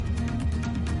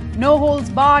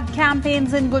No-holds-barred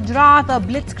campaigns in Gujarat, a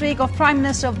blitzkrieg of Prime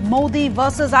Minister Modi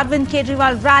versus Arvind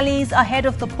Kejriwal rallies ahead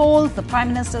of the polls. The Prime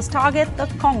Minister's target, the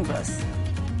Congress.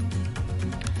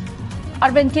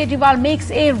 Arvind Kejriwal makes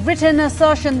a written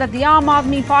assertion that the Aam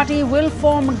Aadmi Party will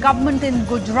form a government in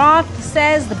Gujarat,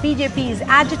 says the BJP is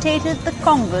agitated, the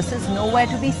Congress is nowhere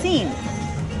to be seen.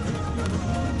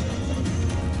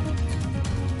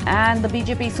 And the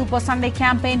BJP Super Sunday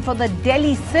campaign for the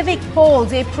Delhi civic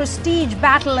polls, a prestige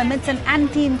battle amidst an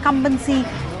anti-incumbency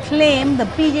claim. The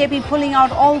BJP pulling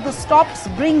out all the stops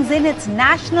brings in its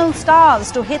national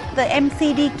stars to hit the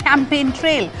MCD campaign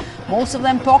trail. Most of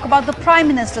them talk about the Prime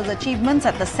Minister's achievements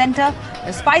at the centre,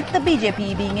 despite the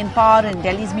BJP being in power in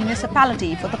Delhi's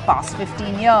municipality for the past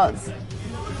 15 years.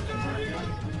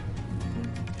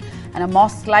 And a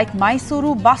mosque like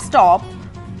Mysuru bus stop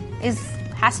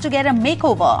has to get a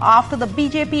makeover after the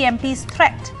BJP MP's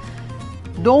threat.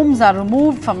 Domes are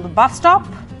removed from the bus stop.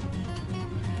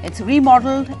 It's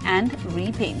remodeled and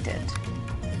repainted.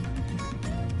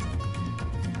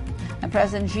 And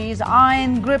President Xi's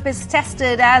iron grip is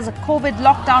tested as COVID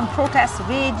lockdown protests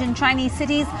rage in Chinese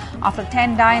cities after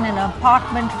 10 died in an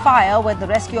apartment fire where the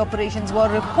rescue operations were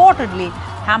reportedly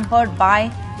hampered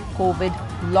by COVID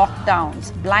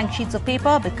lockdowns. Blank sheets of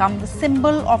paper become the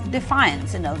symbol of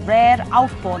defiance in a rare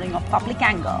outpouring of public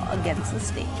anger against the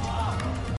state.